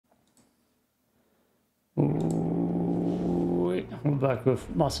we're back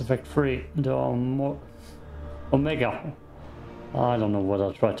with Mass Effect 3, the Omega. I don't know what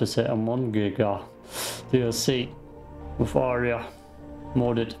I tried to say, Omega DLC with Aria,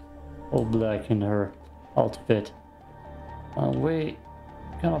 modded, all black in her outfit. And we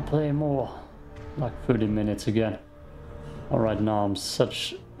gonna play more, like 30 minutes again. Alright, now I'm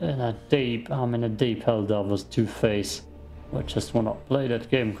in a deep hell that was two-face. I just wanna play that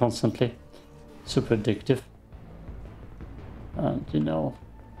game constantly. Super addictive. And you know,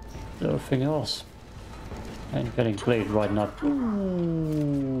 everything else ain't getting played right now.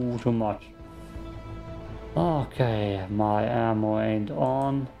 Ooh, too much. Okay, my ammo ain't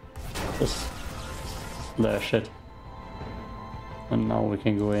on. Just slash it. And now we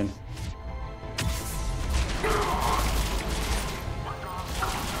can go in.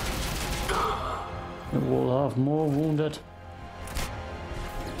 We will have more wounded.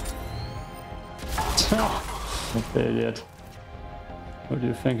 Idiot. Who do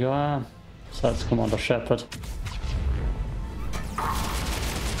you think I am? Besides Commander Shepard.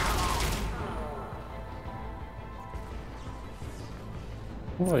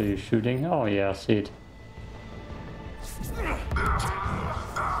 What are you shooting? Oh yeah, I see it.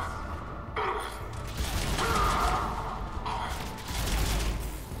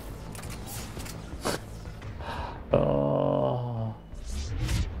 Oh,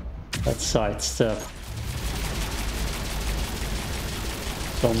 that sidestep.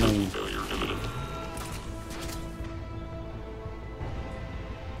 So mean.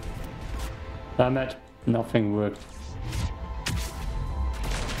 Damn it, nothing worked.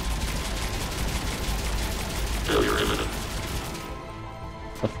 Failure imminent.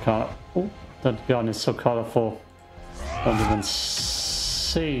 That gun is so colorful. Don't even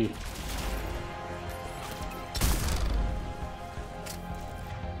see.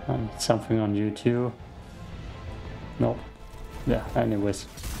 And something on YouTube. Nope. Yeah, anyways.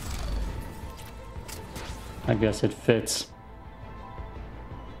 I guess it fits.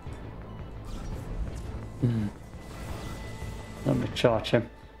 Let me charge him.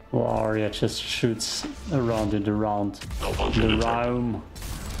 Well, Aria just shoots around in the room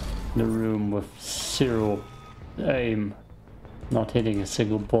with zero aim, not hitting a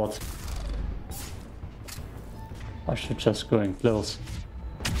single bot. I should just go in close.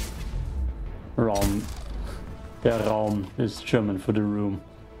 Raum. Der Raum is German for the room.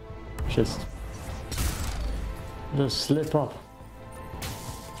 Just slip up.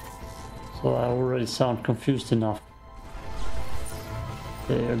 So I already sound confused enough.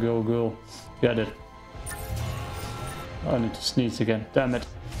 There you go, girl. Get it. I need to sneeze again. Damn it.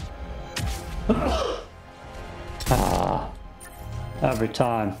 Every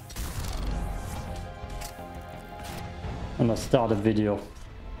time. When I start a video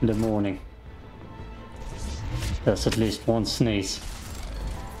in the morning, there's at least one sneeze.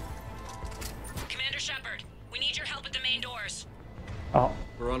 Commander Shepard, we need your help at the main doors. Oh,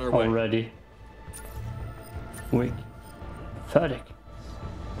 we're on our way. Already. Weak. Pathetic.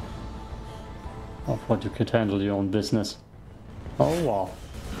 I thought you could handle your own business. Oh wow.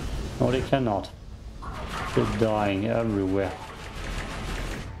 No, they cannot. They're dying everywhere.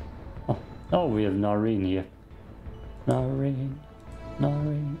 Oh, we have Nareen here. Nareen.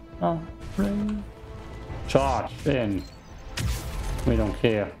 Charge in. We don't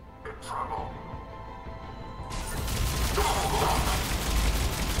care.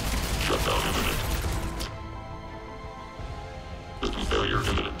 Shutdown imminent. System failure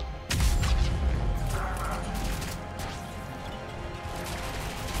imminent.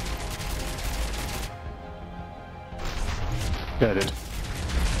 Get it.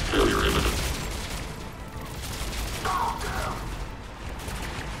 Failure imminent.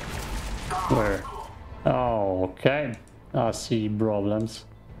 Where? Oh, okay. I see problems.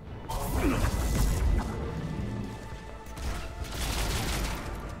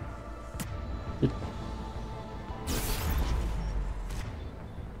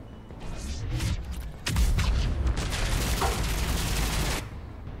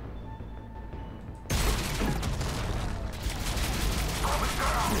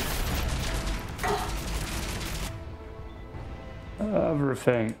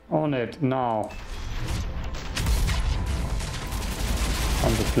 Everything on it now.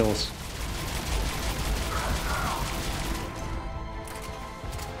 Under close.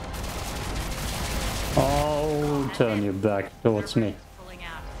 Oh, turn your back towards me. Pulling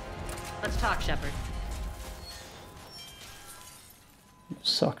out. Let's talk, Shepard. You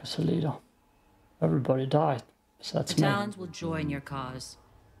suck as a leader. Everybody died. Besides The me. Talons will join your cause.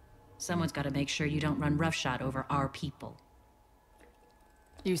 Someone's got to make sure you don't run roughshod over our people.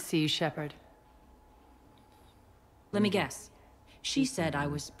 You see, Shepard. Let me guess. She said I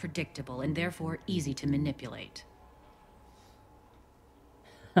was predictable and therefore easy to manipulate.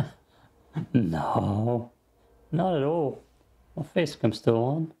 No, not at all. My face cam still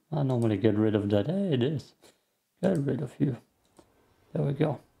on. I normally get rid of that. Hey, it is. Get rid of you. There we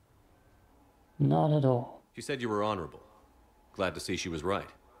go. Not at all. She said you were honorable. Glad to see she was right.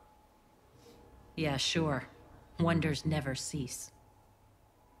 Yeah, sure. Wonders never cease.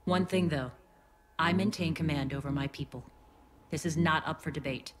 One thing, though. I maintain command over my people. This is not up for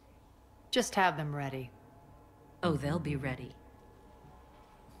debate. Just have them ready. Oh, they'll be ready.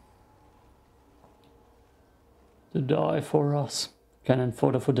 To die for us. Cannon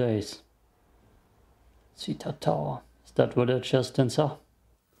fodder for days. Sita Tower. Is that where the Adjutants are?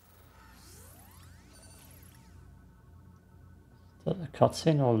 Is that a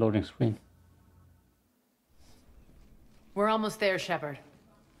cutscene or a loading screen? We're almost there, Shepard.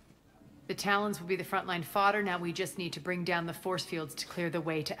 The Talons will be the frontline fodder. Now we just need to bring down the force fields to clear the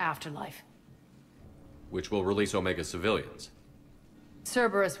way to Afterlife. Which will release Omega civilians.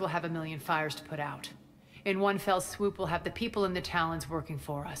 Cerberus will have 1,000,000 fires to put out. In one fell swoop, we'll have the people in the Talons working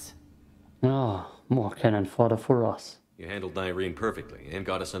for us. Ah, more cannon fodder for us. You handled Nyreen perfectly and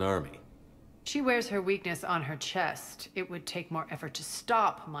got us an army. She wears her weakness on her chest. It would take more effort to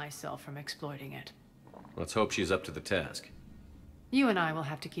stop myself from exploiting it. Let's hope she's up to the task. You and I will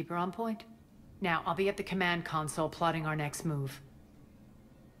have to keep her on point. Now, I'll be at the command console plotting our next move.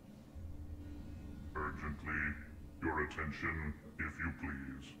 Urgently, your attention, if you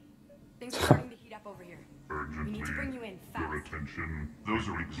please. Things are starting to heat up over here. Urgently, We need to bring you in your fast. attention. Those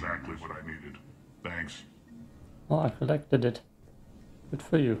are exactly what I needed. Thanks. Oh, I collected it. Good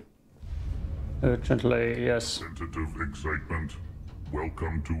for you. Urgently, yes. Tentative excitement.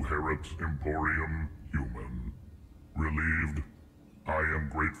 Welcome to Herod's Emporium, human. Relieved. I am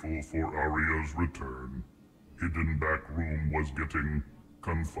grateful for Aria's return. Hidden back room was getting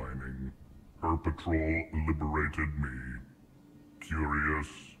confining. Her patrol liberated me. Curious.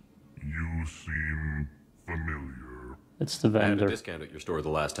 You seem familiar. It's the I had a vendor. discount at your store the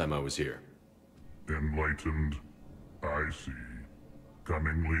last time I was here. Enlightened. I see.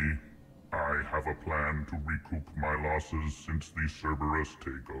 Cunningly, I have a plan to recoup my losses since the Cerberus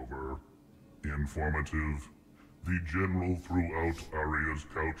takeover. Informative. The General threw out Aria's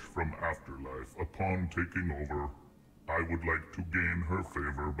couch from Afterlife. Upon taking over, I would like to gain her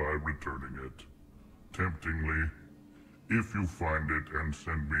favor by returning it. Temptingly, if you find it and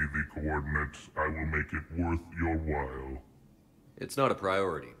send me the coordinates, I will make it worth your while. It's not a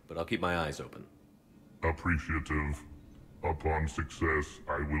priority, but I'll keep my eyes open. Appreciative. Upon success,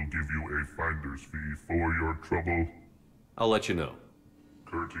 I will give you a finder's fee for your trouble. I'll let you know.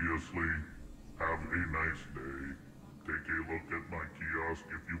 Courteously, have a nice day. Take a look at my kiosk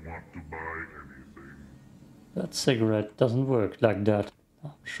if you want to buy anything. That cigarette doesn't work like that.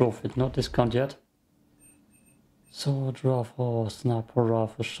 I'm sure if it's not discount yet. Sword rifle, sniper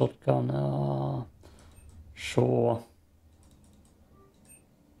rifle, shotgun, sure.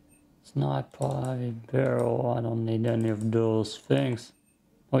 Sniper, heavy barrel, I don't need any of those things.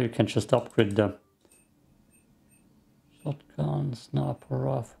 Or you can just upgrade them. Shotgun, sniper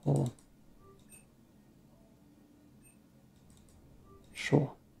rifle.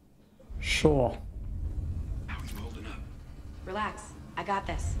 Sure. Sure. Relax. I got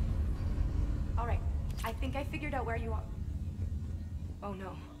this. All right. I think I figured out where you are. Oh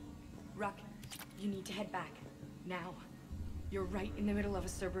no. Ruck, you need to head back. Now. You're right in the middle of a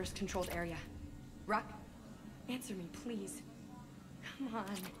Cerberus-controlled area. Ruck, answer me, please. Come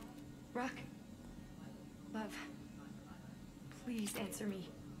on. Ruck. Love. Please answer me.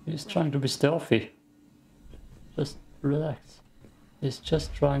 He's trying to be stealthy. Just relax. He's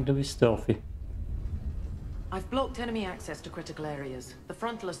just trying to be stealthy. I've blocked enemy access to critical areas. The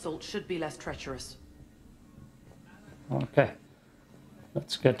frontal assault should be less treacherous. Okay.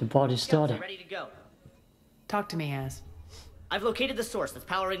 Let's get the party started. Ready to go. Talk to me, Az. I've located the source that's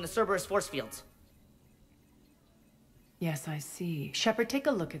powering the Cerberus force fields. Yes, I see. Shepard, take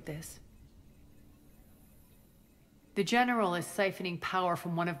a look at this. The General is siphoning power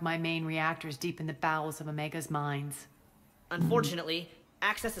from one of my main reactors deep in the bowels of Omega's mines. Unfortunately,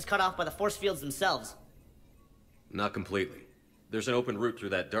 access is cut off by the force fields themselves. Not completely. There's an open route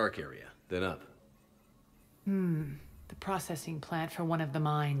through that dark area, then up. The processing plant for one of the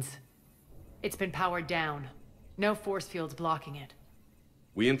mines. It's been powered down. No force fields blocking it.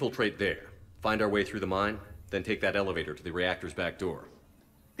 We infiltrate there, find our way through the mine, then take that elevator to the reactor's back door.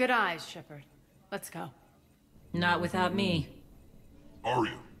 Good eyes, Shepard. Let's go. Not without me.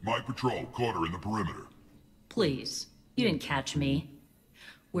 Aria, my patrol caught her in the perimeter. Please. You didn't catch me.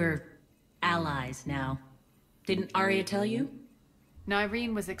 We're allies now. Didn't Aria tell you?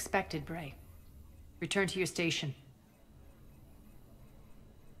 Nyreen was expected, Bray. Return to your station.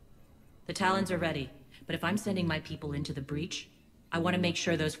 The Talons are ready, but if I'm sending my people into the breach, I want to make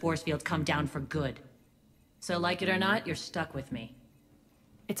sure those force fields come down for good. So like it or not, you're stuck with me.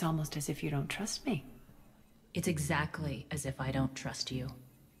 It's almost as if you don't trust me. It's exactly as if I don't trust you.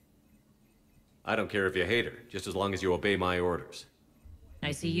 I don't care if you hate her, just as long as you obey my orders.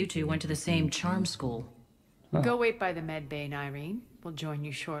 I see you two went to the same charm school. Go wait by the med bay, Nyreen. We'll join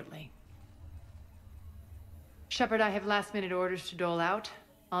you shortly. Shepard, I have last-minute orders to dole out.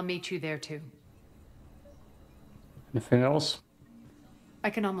 I'll meet you there too. Anything else? I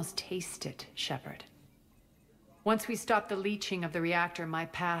can almost taste it, Shepard. Once we stop the leaching of the reactor, my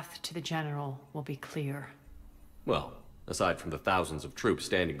path to the General will be clear. Well, aside from the thousands of troops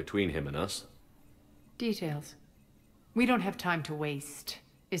standing between him and us. Details. We don't have time to waste.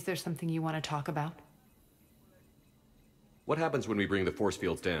 Is there something you want to talk about? What happens when we bring the force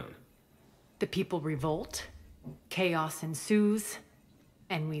fields down? The people revolt, chaos ensues,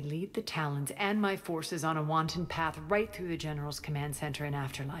 and we lead the Talons and my forces on a wanton path right through the General's command center and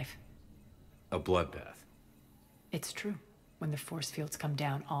afterlife. A bloodbath. It's true. When the force fields come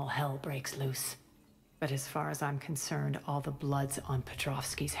down, all hell breaks loose. But as far as I'm concerned, all the blood's on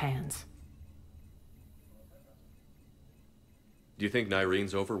Petrovsky's hands. Do you think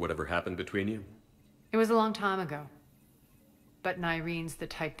Nyreen's over whatever happened between you? It was a long time ago. But Nyreen's the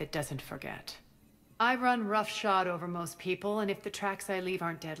type that doesn't forget. I run roughshod over most people, and if the tracks I leave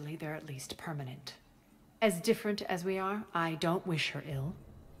aren't deadly, they're at least permanent. As different as we are, I don't wish her ill.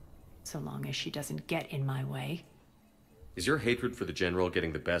 So long as she doesn't get in my way. Is your hatred for the General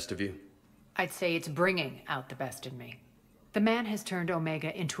getting the best of you? I'd say it's bringing out the best in me. The man has turned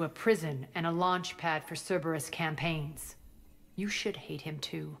Omega into a prison and a launch pad for Cerberus campaigns. You should hate him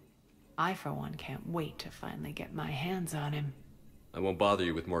too. I, for one, can't wait to finally get my hands on him. I won't bother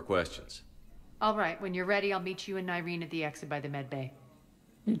you with more questions. All right, when you're ready, I'll meet you and Nyreen at the exit by the med bay.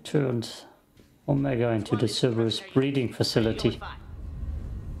 He turned Omega into the Cerberus breeding facility.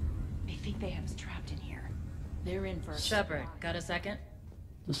 I think they have us trapped in here. They're in first. Shepard, got a second?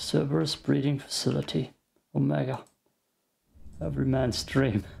 The Cerberus breeding facility. Omega. Every man's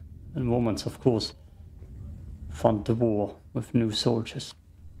dream. And woman's, of course. Fund the war with new soldiers.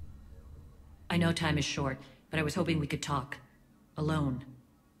 I know time is short, but I was hoping we could talk. Alone.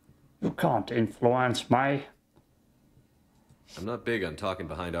 You can't influence my... I'm not big on talking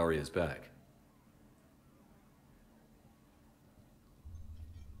behind Aria's back.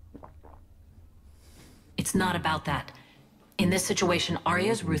 It's not about that. In this situation,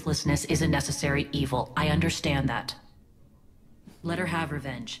 Aria's ruthlessness is a necessary evil. I understand that. Let her have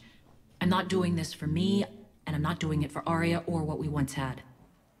revenge. I'm not doing this for me, and I'm not doing it for Aria or what we once had.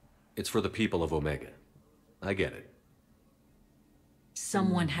 It's for the people of Omega. I get it.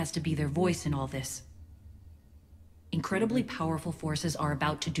 Someone has to be their voice in all this. Incredibly powerful forces are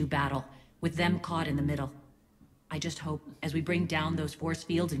about to do battle, with them caught in the middle. I just hope, as we bring down those force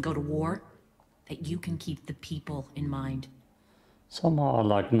fields and go to war, that you can keep the people in mind. Somehow I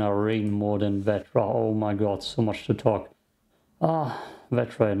like Nyreen more than Vetra. Oh my god, so much to talk.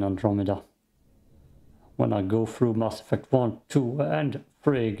 Vetra and Andromeda. When I go through Mass Effect 1, 2 and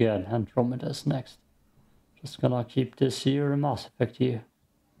 3 again, Andromeda's next. Just gonna keep this year a Mass Effect year.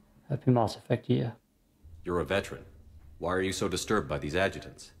 Happy Mass Effect year. You're a veteran. Why are you so disturbed by these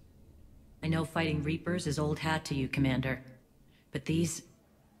adjutants? I know fighting Reapers is old hat to you, Commander. But these...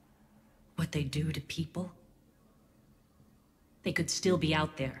 what they do to people? They could still be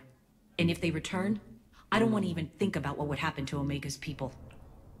out there. And if they return, I don't want to even think about what would happen to Omega's people.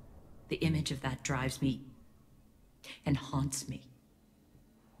 The image of that drives me... and haunts me.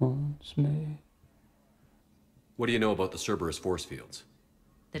 Haunts me. What do you know about the Cerberus force fields?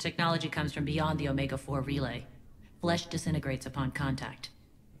 The technology comes from beyond the Omega-4 relay. Flesh disintegrates upon contact.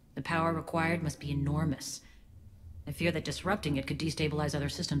 The power required must be enormous. I fear that disrupting it could destabilize other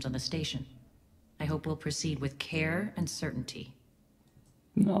systems on the station. I hope we'll proceed with care and certainty.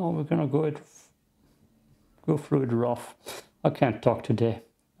 No, we're gonna go through it rough. I can't talk today.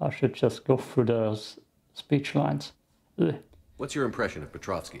 I should just go through those speech lines. Ugh. What's your impression of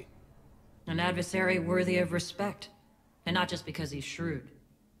Petrovsky? An adversary worthy of respect. And not just because he's shrewd.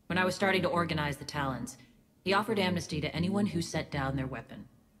 When I was starting to organize the Talons, he offered amnesty to anyone who set down their weapon.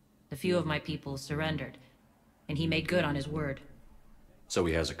 A few of my people surrendered, and he made good on his word. So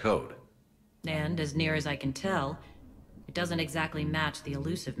he has a code. And, as near as I can tell, it doesn't exactly match the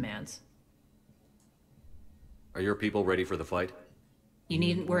elusive man's. Are your people ready for the fight? You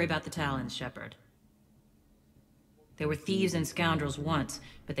needn't worry about the Talons, Shepard. They were thieves and scoundrels once,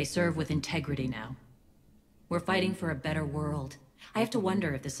 but they serve with integrity now. We're fighting for a better world, I have to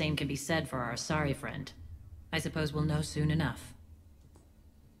wonder if the same can be said for our Asari friend. I suppose we'll know soon enough.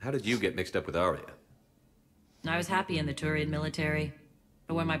 How did you get mixed up with Aria? I was happy in the Turian military,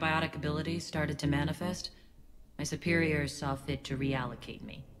 but when my biotic abilities started to manifest, my superiors saw fit to reallocate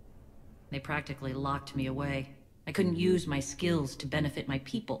me. They practically locked me away. I couldn't use my skills to benefit my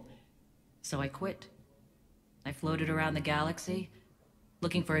people, so I quit. I floated around the galaxy,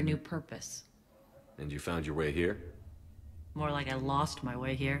 looking for a new purpose. And you found your way here? More like I lost my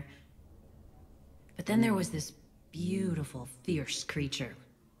way here. But then there was this beautiful, fierce creature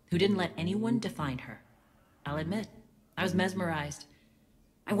who didn't let anyone define her. I'll admit, I was mesmerized.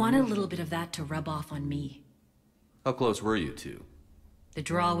 I wanted a little bit of that to rub off on me. How close were you two? The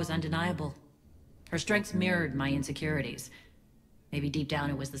draw was undeniable. Her strengths mirrored my insecurities. Maybe deep down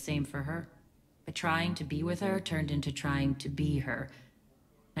it was the same for her. But trying to be with her turned into trying to be her.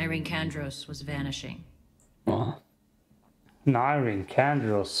 Irene Kandros was vanishing. Oh. Irene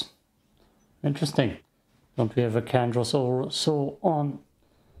Kandros. Interesting. Don't we have a Kandros also on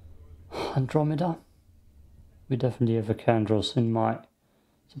Andromeda? We definitely have a Kandros in my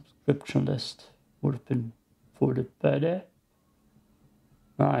subscription list. Would have been voted better.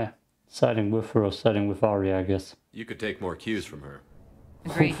 Ah, yeah. Siding with her or siding with Aria, I guess. You could take more cues from her. A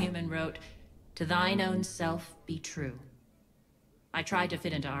great human wrote, "To thine own self be true." I tried to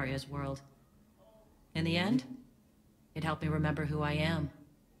fit into Aria's world. In the end, it helped me remember who I am.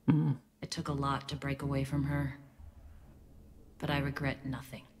 It took a lot to break away from her. But I regret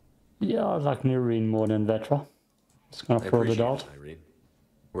nothing. Yeah, I like Irene more than Vetra. Just gonna throw it out. Irene.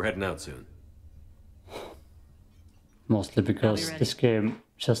 We're heading out soon. Mostly because this game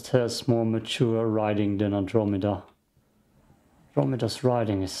just has more mature writing than Andromeda. Andromeda's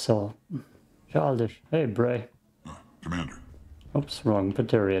writing is so childish. Hey, Bray. Commander. Oops, wrong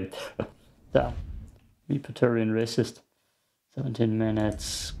Paterian. Damn. Me Paterian racist. 17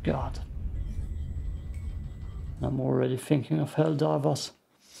 minutes. God. I'm already thinking of Helldivers.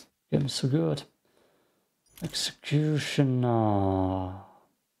 Game is so good. Executioner.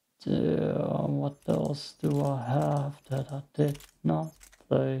 What else do I have that I did not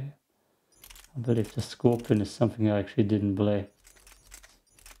play? I believe the Scorpion is something I actually didn't play.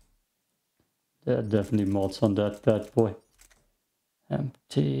 There are definitely mods on that bad boy.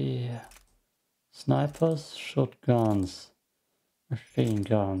 Empty. Snipers, shotguns, machine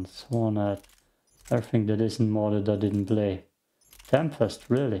guns, Hornet. Everything that isn't modded I didn't play. Tempest,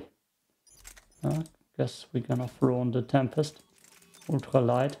 really? I guess we're gonna throw on the Tempest.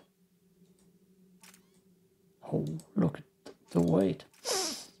 Ultralight. Oh, look at the weight.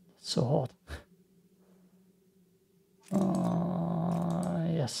 It's so hot.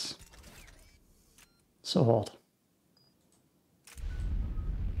 Yes. So hot.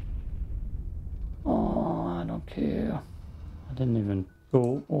 Oh, I don't care. I didn't even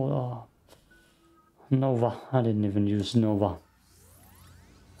go or Nova. I didn't even use Nova.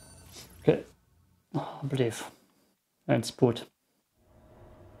 Okay. I believe. And put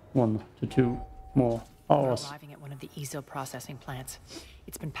 1 to 2 more hours. We're arriving at one of the ESO processing plants.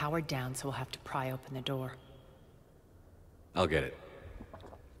 It's been powered down, so we'll have to pry open the door. I'll get it.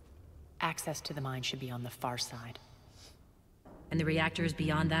 Access to the mine should be on the far side. And the reactor is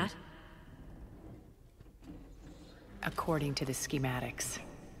beyond that? According to the schematics.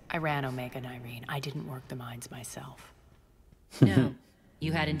 I ran Omega and Irene. I didn't work the mines myself. No.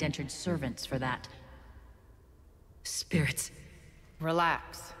 You had indentured servants for that. Spirits.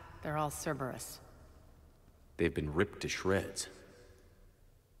 Relax. They're all Cerberus. They've been ripped to shreds.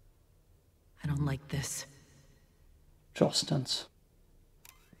 I don't like this. Adjutants.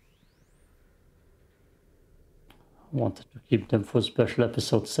 I wanted to keep them for special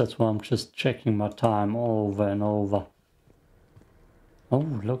episodes, that's why I'm just checking my time over and over. Oh,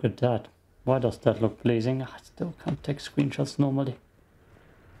 look at that. Why does that look pleasing? I still can't take screenshots normally.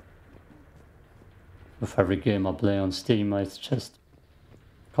 With every game I play on Steam, it's just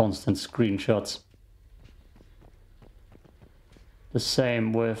constant screenshots. The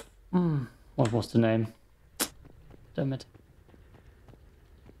same with... what was the name? Damn it.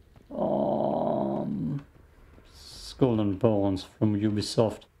 Skull and Bones from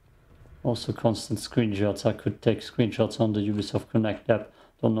Ubisoft. Also constant screenshots. I could take screenshots on the Ubisoft Connect app.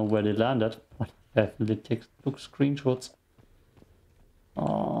 Don't know where they landed, but I definitely took screenshots.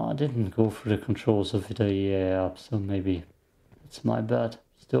 I didn't go through the controls of the EDI app, so maybe it's my bad.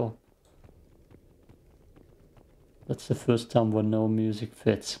 Still. That's the first time where no music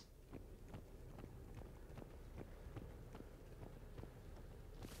fits.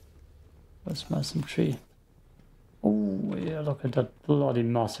 Where's my SMG? Oh yeah, look at that bloody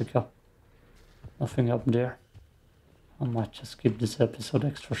massacre. Nothing up there. I might just keep this episode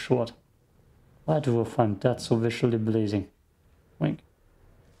extra short. Why do I find that so visually pleasing? Wink.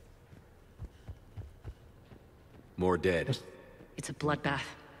 More dead. It's a bloodbath.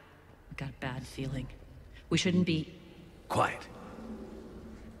 I got a bad feeling. We shouldn't be... Quiet.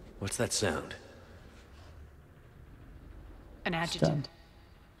 What's that sound? An adjutant.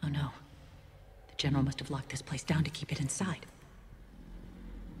 Oh no. The General must have locked this place down to keep it inside.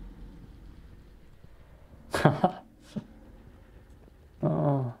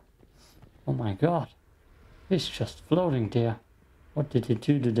 Oh my god. He's just floating there. What did he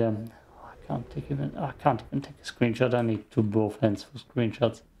do to them? I can't even take a screenshot. I need to both hands for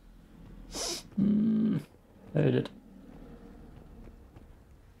screenshots. Hate it.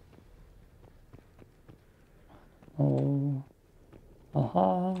 Oh,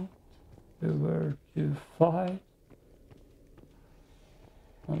 aha, we were to fight.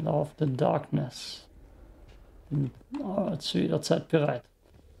 I love the darkness. Jederzeit bereit.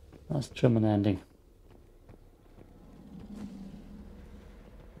 Nice German ending.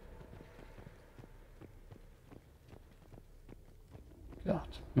 God,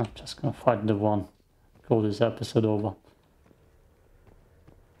 I'm just gonna fight the one. Call this episode over.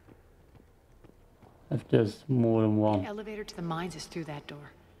 If there's more than one. The elevator to the mines is through that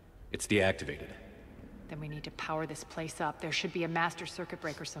door. It's deactivated. Then we need to power this place up. There should be a master circuit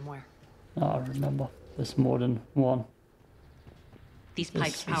breaker somewhere. I remember. There's more than one. These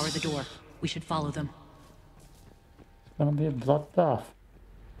pipes power the door. We should follow them. It's gonna be a bloodbath.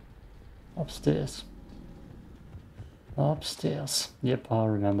 Upstairs. Upstairs. Yep, I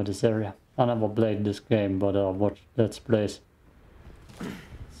remember this area. I never played this game, but I watched Let's Plays.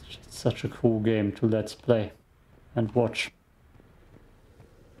 It's just such a cool game to Let's Play and watch.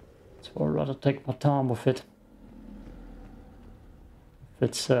 So I'd rather take my time with it. If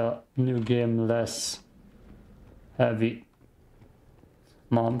it's a new game, less heavy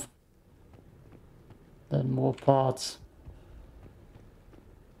month, then more parts.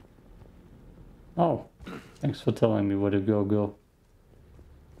 Oh, thanks for telling me where to go.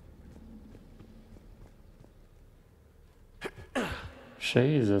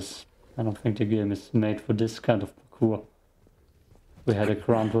 Jesus, I don't think the game is made for this kind of parkour. If we had a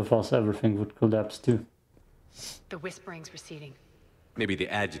ground with us, everything would collapse too. The whispering's receding. Maybe the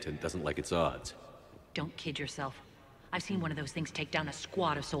adjutant doesn't like its odds. Don't kid yourself. I've seen one of those things take down a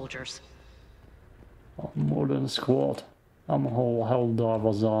squad of soldiers. Oh, more than a squad. I'm a whole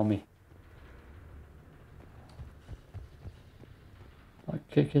Helldiver's army. I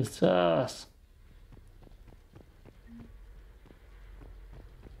kick his ass.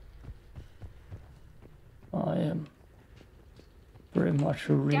 I am pretty much a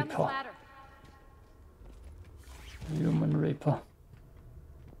Down the Reaper. ladder. Human Reaper.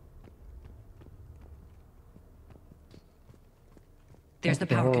 There's the Like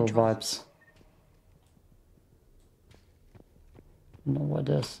power horror control. vibes. No, where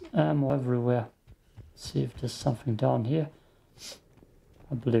there's ammo everywhere. See if there's something down here.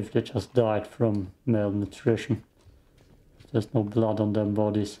 I believe they just died from malnutrition. There's no blood on their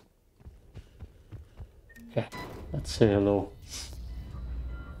bodies. Okay, let's say hello.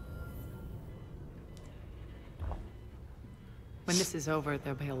 When this is over,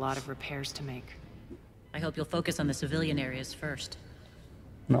 there'll be a lot of repairs to make. I hope you'll focus on the civilian areas first.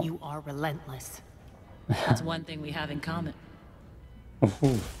 No. You are relentless. That's one thing we have in common.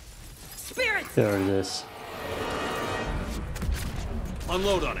 Ooh, Spirits! there it is.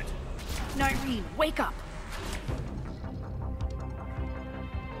 Unload on it. Nyreen, wake up!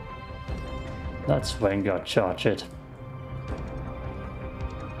 Let's Vanguard charge it.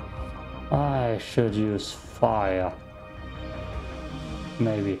 I should use fire.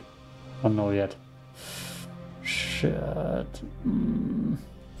 Maybe. I don't know yet. Shit.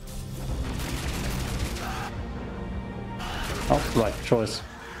 Oh, right choice.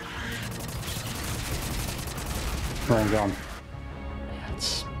 Wrong gun.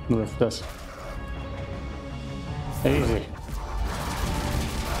 Let's move this. Easy.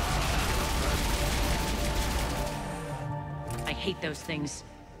 I hate those things.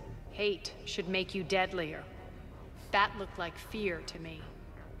 Hate should make you deadlier. That looked like fear to me.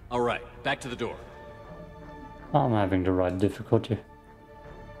 All right, back to the door. I'm having the right difficulty.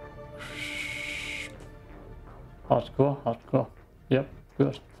 Hardcore. Yep,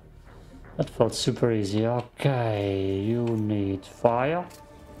 good. That felt super easy. Okay, you need fire.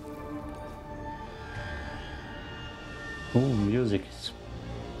 Ooh, music is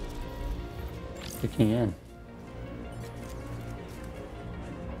kicking in.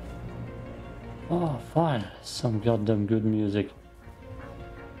 Oh, fine. Some goddamn good music.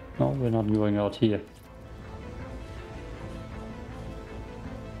 No, we're not going out here.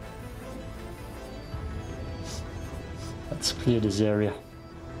 Let's clear this area.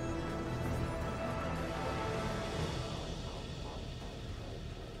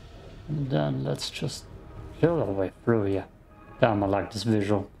 And then let's just kill our way through here. Damn, I like this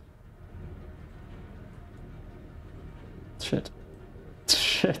visual. Shit.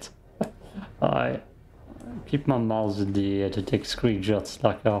 Shit. I keep my mouse in the air to take screenshots,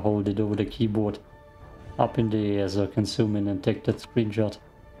 like I hold it over the keyboard up in the air so I can zoom in and take that screenshot.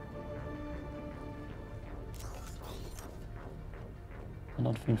 I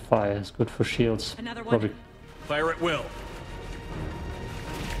don't think fire is good for shields. Another one. Probably. Fire at will.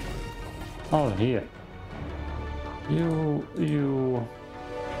 Oh, here. You...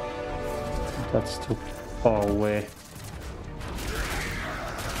 That's too far away.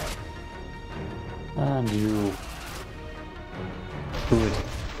 And you... Do it.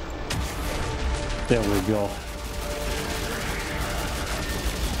 There we go.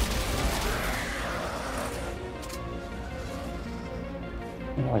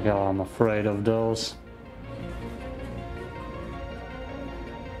 Oh my god, I'm afraid of those.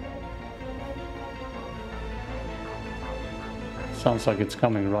 Sounds like it's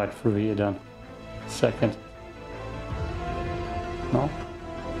coming right through here then. Second. No?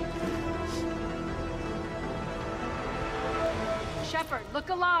 Shepard, look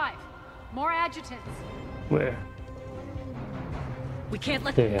alive! More adjutants! Where? We can't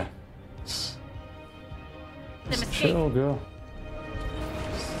let There. them escape. Chill, girl.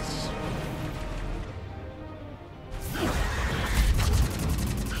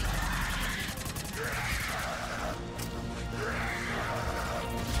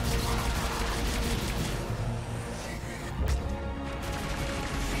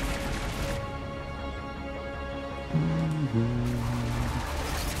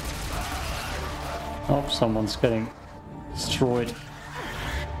 Oh, someone's getting destroyed.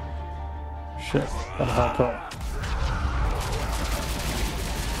 Shit, gotta help her.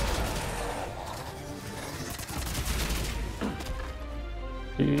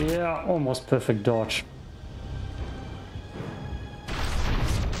 Yeah, almost perfect dodge.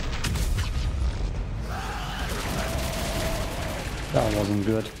 That wasn't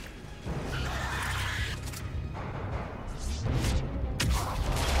good.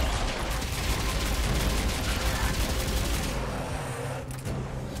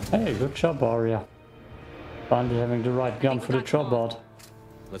 Hey, good job, Aria. Finally having the right gun for the job out.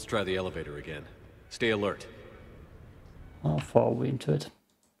 Let's try the elevator again. Stay alert. How far are we into it?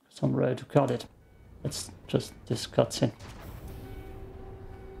 Because I'm ready to cut it. Let's just this cutscene.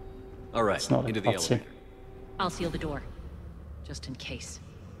 All right, It's not into a the cutscene. elevator. I'll seal the door, just in case.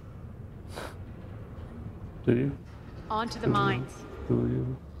 Do you? On to the mines. Do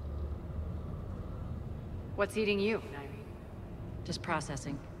you? What's eating you? Just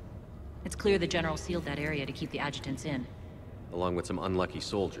processing. It's clear the General sealed that area to keep the adjutants in. Along with some unlucky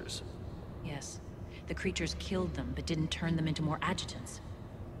soldiers. Yes. The creatures killed them, but didn't turn them into more adjutants.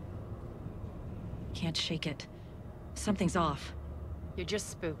 Can't shake it. Something's off. You're just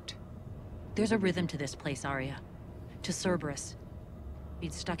spooked. There's a rhythm to this place, Aria. To Cerberus. If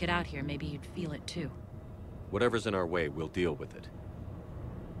you'd stuck it out here, maybe you'd feel it too. Whatever's in our way, we'll deal with it.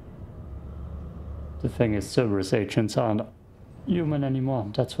 The thing is, Cerberus agents aren't human anymore.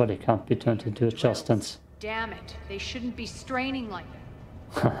 That's why they can't be turned into adjustants. Damn it. They shouldn't be straining like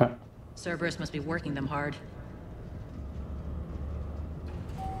that. Cerberus must be working them hard.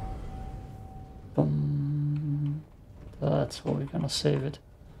 Boom. That's where we're gonna save it.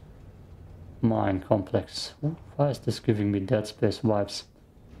 Mine complex. Ooh, why is this giving me Dead Space vibes?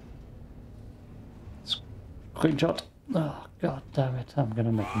 Screenshot. Oh, god damn it. I'm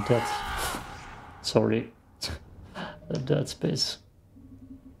gonna make a dead. Sorry. The Dead Space.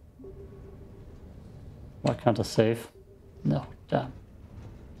 Why can't I save? No, damn.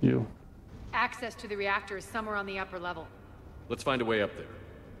 You. Access to the reactor is somewhere on the upper level. Let's find a way up there.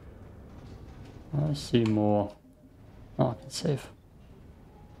 I see more. Oh, I can save.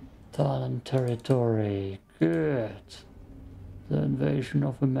 Talon territory. Good. The invasion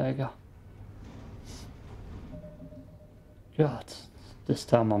of Omega. God. This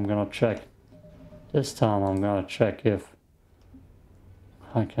time I'm gonna check. This time I'm gonna check if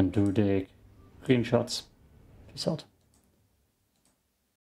I can do the screenshots. Peace out.